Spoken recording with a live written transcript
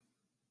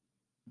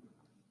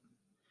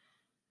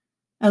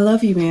I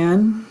love you,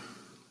 man,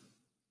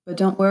 but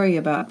don't worry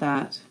about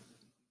that.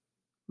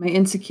 My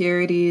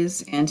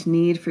insecurities and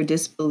need for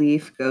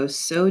disbelief go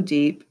so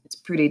deep, it's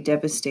pretty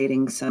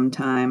devastating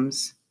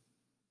sometimes,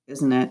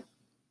 isn't it?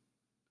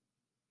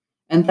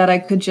 And that I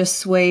could just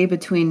sway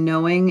between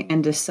knowing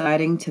and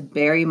deciding to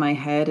bury my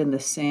head in the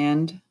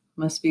sand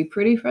must be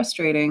pretty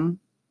frustrating.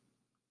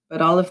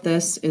 But all of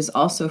this is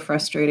also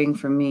frustrating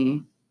for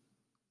me.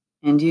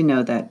 And you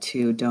know that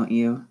too, don't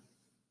you?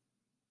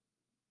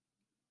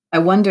 I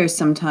wonder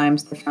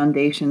sometimes the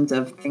foundations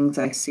of things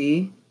I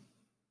see.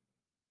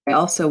 I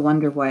also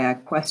wonder why I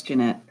question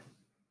it.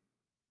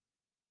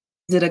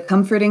 Is it a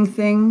comforting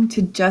thing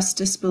to just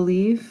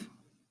disbelieve?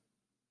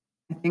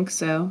 I think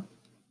so.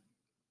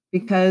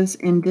 Because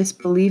in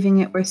disbelieving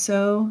it were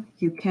so,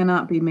 you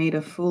cannot be made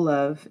a fool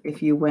of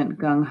if you went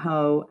gung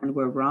ho and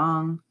were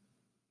wrong.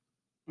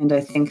 And I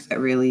think that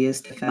really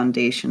is the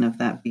foundation of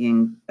that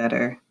being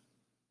better.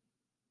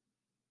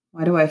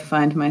 Why do I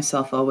find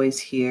myself always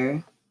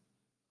here?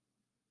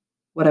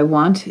 What I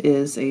want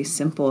is a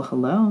simple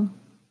hello.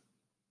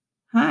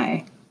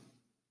 Hi,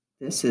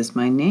 this is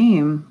my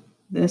name.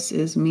 This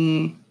is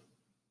me.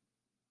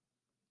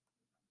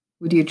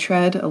 Would you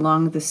tread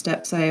along the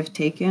steps I have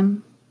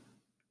taken,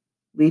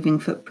 leaving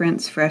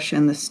footprints fresh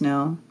in the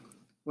snow,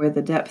 where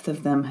the depth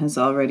of them has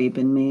already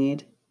been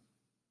made?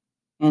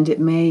 And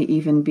it may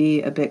even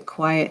be a bit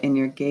quiet in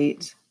your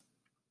gait.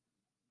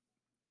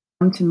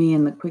 Come to me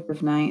in the quick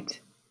of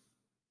night,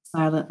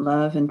 silent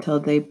love until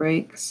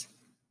daybreaks,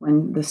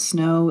 when the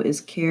snow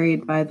is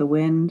carried by the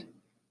wind,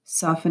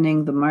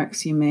 softening the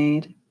marks you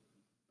made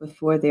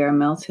before they are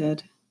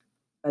melted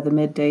by the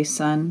midday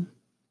sun.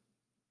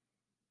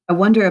 I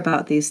wonder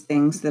about these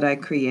things that I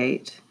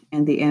create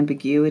and the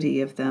ambiguity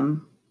of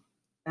them.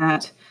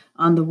 That,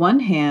 on the one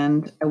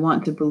hand, I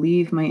want to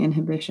believe my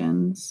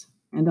inhibitions,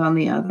 and on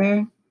the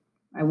other,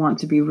 I want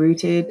to be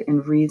rooted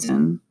in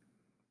reason.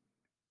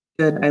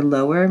 Should I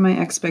lower my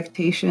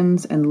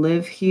expectations and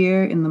live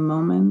here in the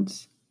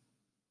moment?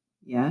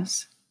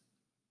 Yes.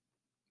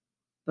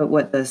 But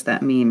what does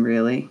that mean,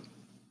 really?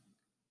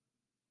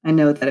 I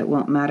know that it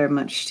won't matter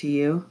much to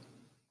you.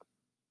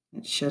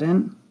 It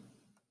shouldn't.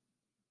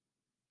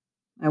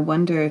 I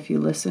wonder if you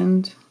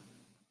listened.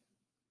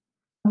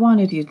 I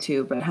wanted you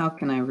to, but how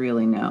can I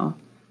really know?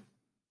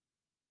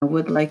 I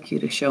would like you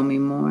to show me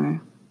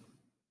more.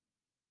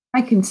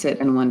 I can sit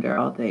and wonder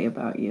all day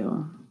about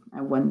you.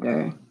 I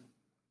wonder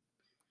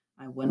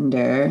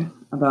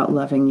about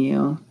loving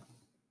you.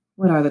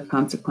 What are the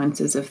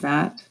consequences of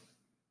that?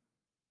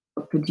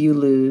 What could you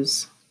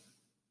lose?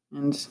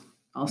 And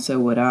also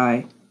would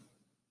I?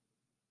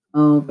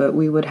 Oh, but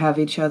we would have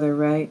each other,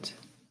 right?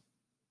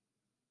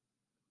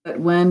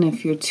 But when,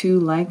 if you're too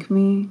like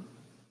me,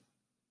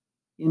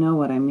 you know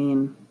what I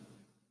mean.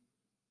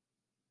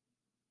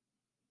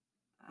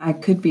 I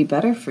could be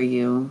better for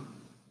you.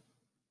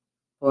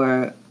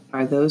 Or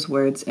are those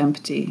words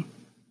empty?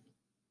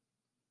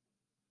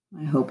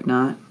 I hope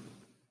not.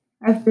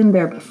 I've been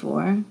there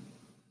before.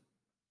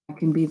 I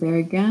can be there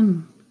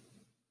again.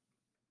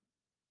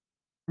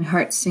 My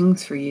heart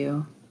sings for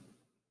you.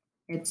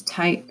 It's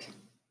tight.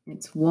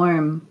 It's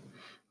warm,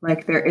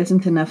 like there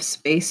isn't enough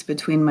space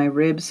between my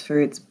ribs for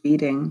its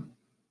beating,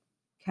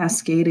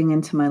 cascading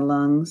into my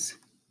lungs,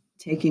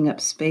 taking up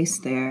space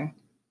there,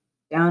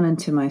 down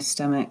into my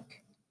stomach,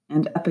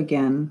 and up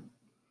again.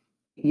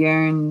 It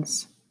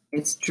yearns.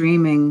 It's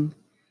dreaming,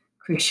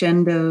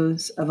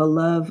 crescendos of a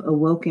love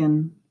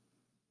awoken,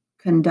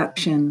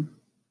 conduction,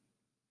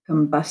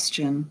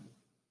 combustion,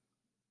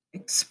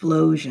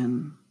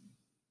 explosion.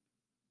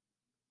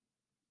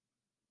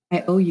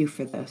 I owe you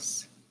for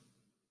this.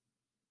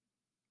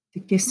 To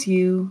kiss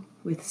you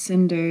with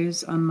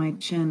cinders on my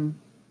chin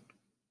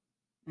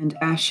and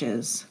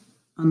ashes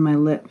on my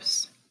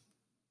lips.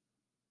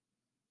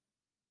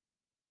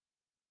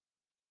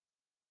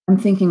 I'm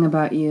thinking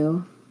about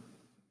you,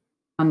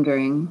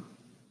 wondering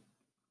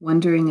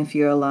if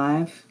you're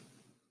alive.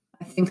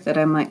 I think that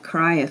I might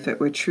cry if it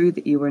were true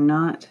that you were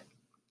not,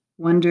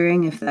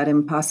 wondering if that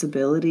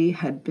impossibility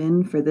had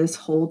been for this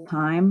whole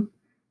time.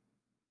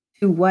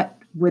 To what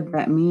would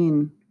that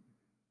mean?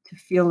 To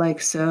feel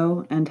like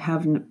so and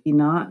have be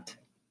not?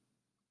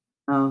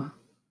 Oh,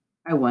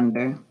 I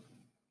wonder.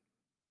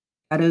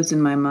 Shadows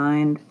in my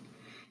mind,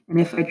 and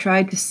if I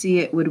tried to see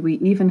it, would we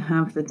even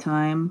have the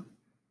time?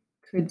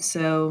 Could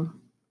so,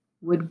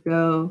 would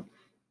go,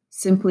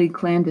 simply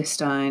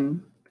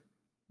clandestine,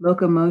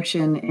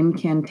 locomotion,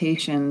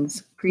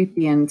 incantations,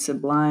 creepy and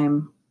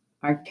sublime,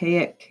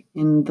 archaic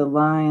in the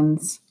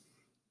lines,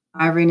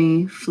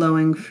 irony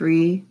flowing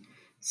free,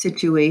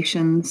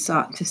 situations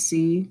sought to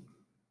see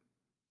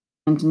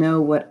and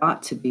know what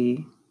ought to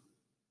be,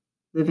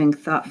 living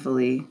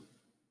thoughtfully.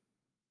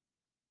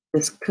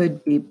 This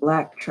could be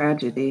black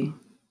tragedy.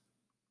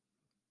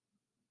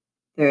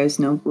 There is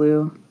no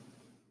blue,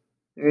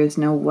 there is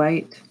no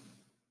white,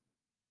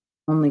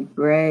 only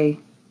gray,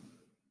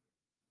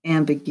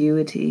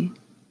 ambiguity.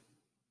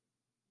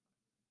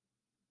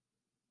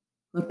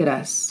 Look at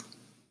us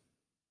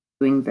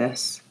doing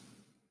this.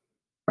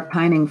 We're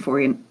pining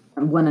for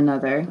one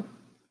another,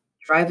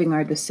 driving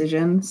our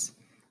decisions,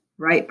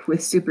 ripe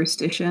with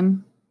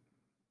superstition,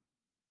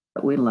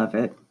 but we love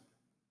it,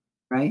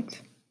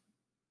 right?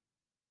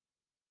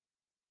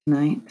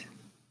 Tonight,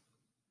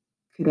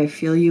 could I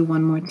feel you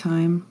one more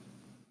time?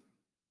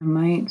 I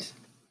might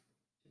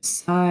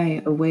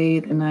sigh away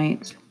the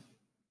night.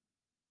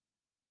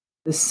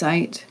 The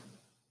sight,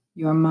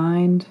 your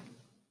mind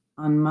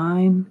on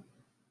mine,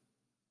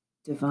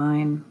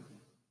 divine.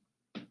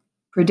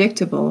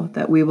 Predictable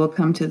that we will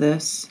come to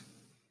this,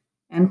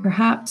 and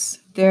perhaps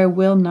there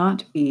will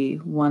not be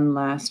one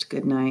last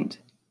good night.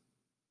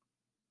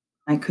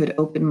 I could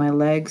open my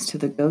legs to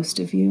the ghost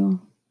of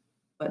you,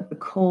 but the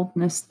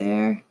coldness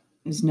there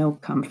is no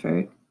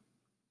comfort,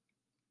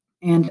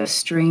 and a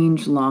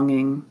strange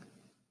longing.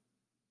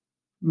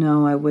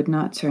 No, I would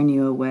not turn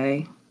you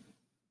away.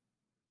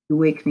 You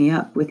wake me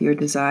up with your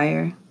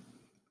desire.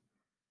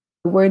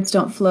 The words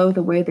don't flow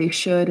the way they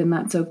should, and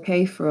that's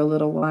okay for a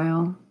little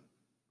while.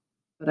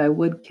 But I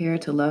would care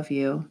to love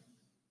you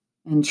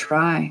and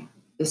try,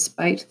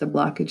 despite the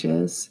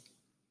blockages.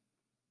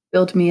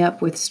 Build me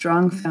up with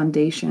strong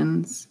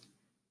foundations,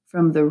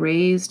 from the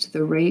razed,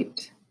 the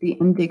raped, the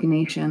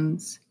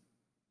indignations.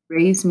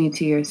 Raise me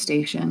to your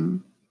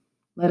station.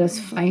 Let us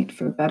fight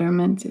for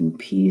betterment and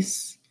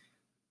peace.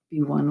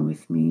 Be one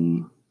with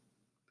me.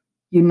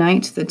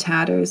 Unite the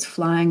tatters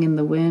flying in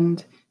the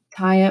wind.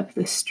 Tie up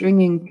the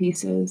stringing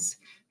pieces.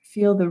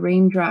 Feel the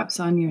raindrops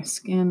on your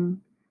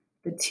skin.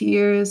 The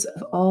tears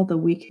of all the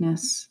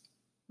weakness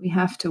we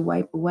have to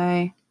wipe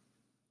away.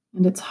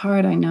 And it's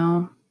hard, I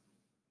know.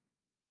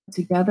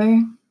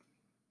 Together,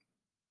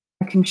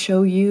 I can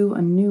show you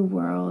a new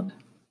world.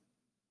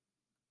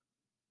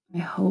 I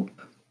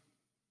hope.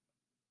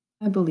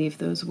 I believe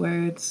those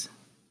words.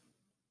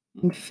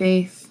 In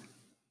faith,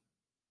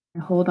 I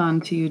hold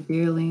on to you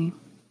dearly.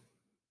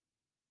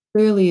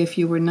 Clearly, if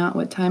you were not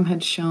what time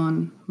had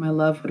shown, my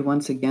love would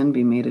once again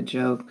be made a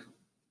joke.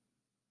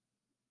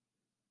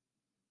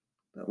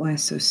 But why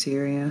so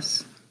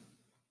serious?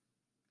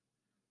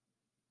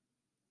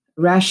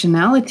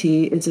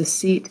 Rationality is a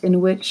seat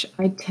in which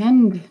I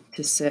tend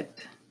to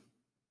sit.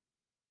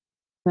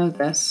 Know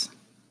this.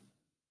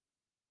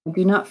 I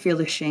do not feel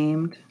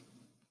ashamed.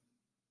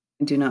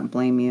 I do not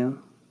blame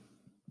you.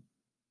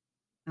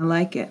 I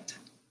like it.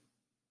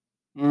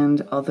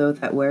 And although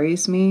that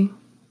worries me,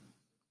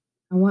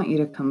 I want you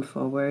to come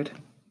forward.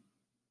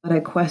 But I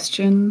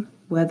question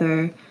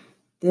whether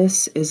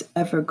this is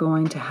ever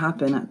going to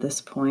happen at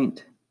this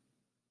point.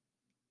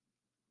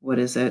 What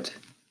is it?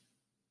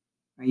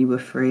 Are you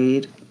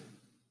afraid?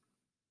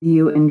 Do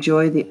you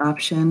enjoy the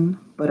option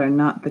but are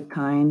not the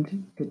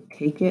kind to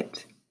take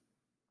it?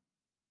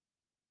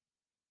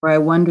 Or I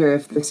wonder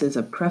if this is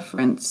a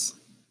preference,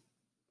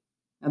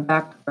 a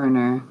back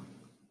burner,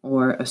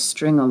 or a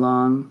string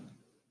along,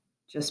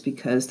 just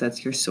because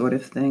that's your sort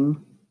of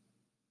thing.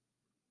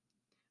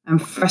 I'm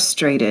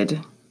frustrated.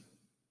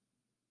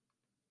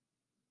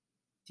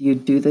 Do you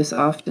do this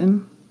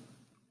often?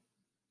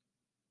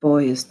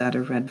 Boy, is that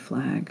a red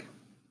flag.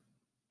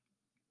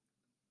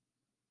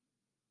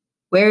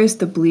 Where is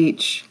the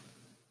bleach?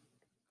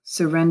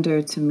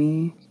 Surrender to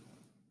me.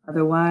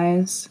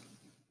 Otherwise,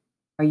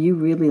 are you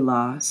really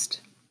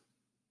lost?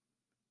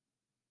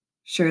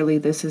 Surely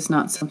this is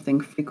not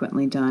something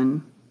frequently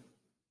done.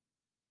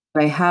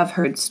 But I have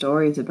heard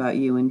stories about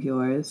you and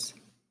yours.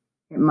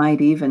 It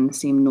might even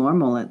seem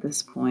normal at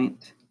this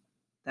point.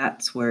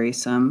 That's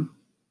worrisome.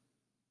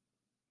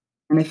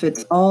 And if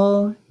it's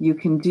all you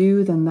can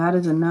do, then that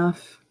is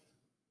enough.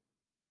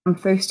 I'm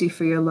thirsty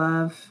for your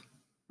love,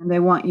 and I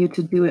want you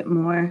to do it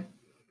more.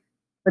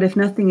 But if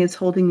nothing is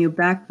holding you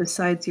back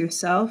besides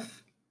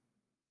yourself,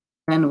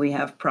 then we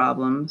have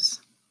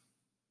problems.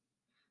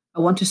 I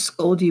want to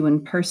scold you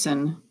in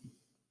person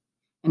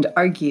and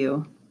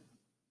argue.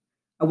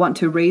 I want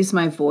to raise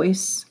my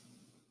voice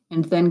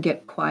and then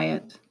get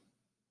quiet.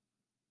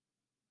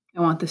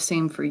 I want the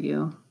same for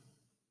you.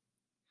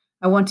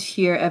 I want to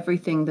hear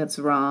everything that's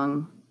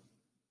wrong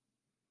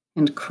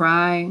and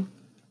cry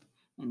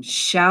and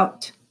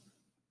shout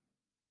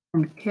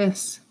and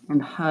kiss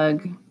and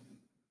hug.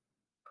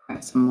 Cry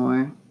some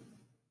more.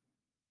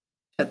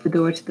 Shut the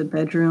door to the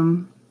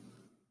bedroom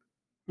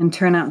and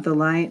turn out the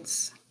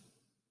lights.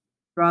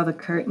 Draw the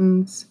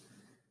curtains.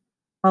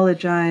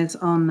 Apologize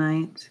all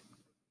night.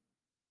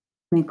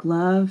 Make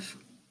love.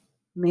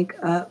 Make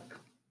up.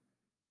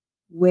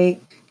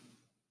 Wake.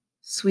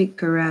 Sweet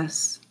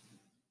caress.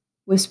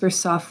 Whisper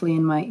softly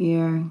in my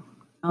ear.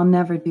 I'll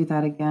never do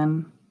that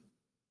again.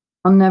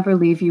 I'll never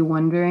leave you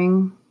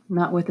wondering,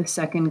 not with a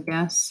second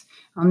guess.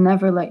 I'll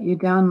never let you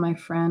down, my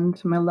friend,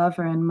 my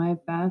lover, and my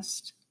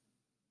best.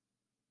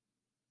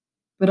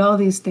 But all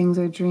these things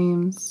are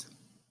dreams.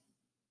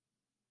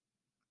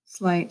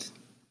 Slight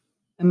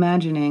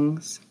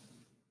imaginings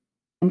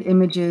and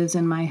images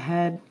in my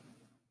head.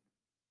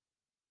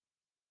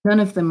 None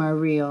of them are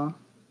real,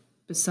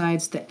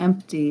 besides the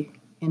empty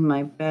in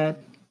my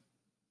bed.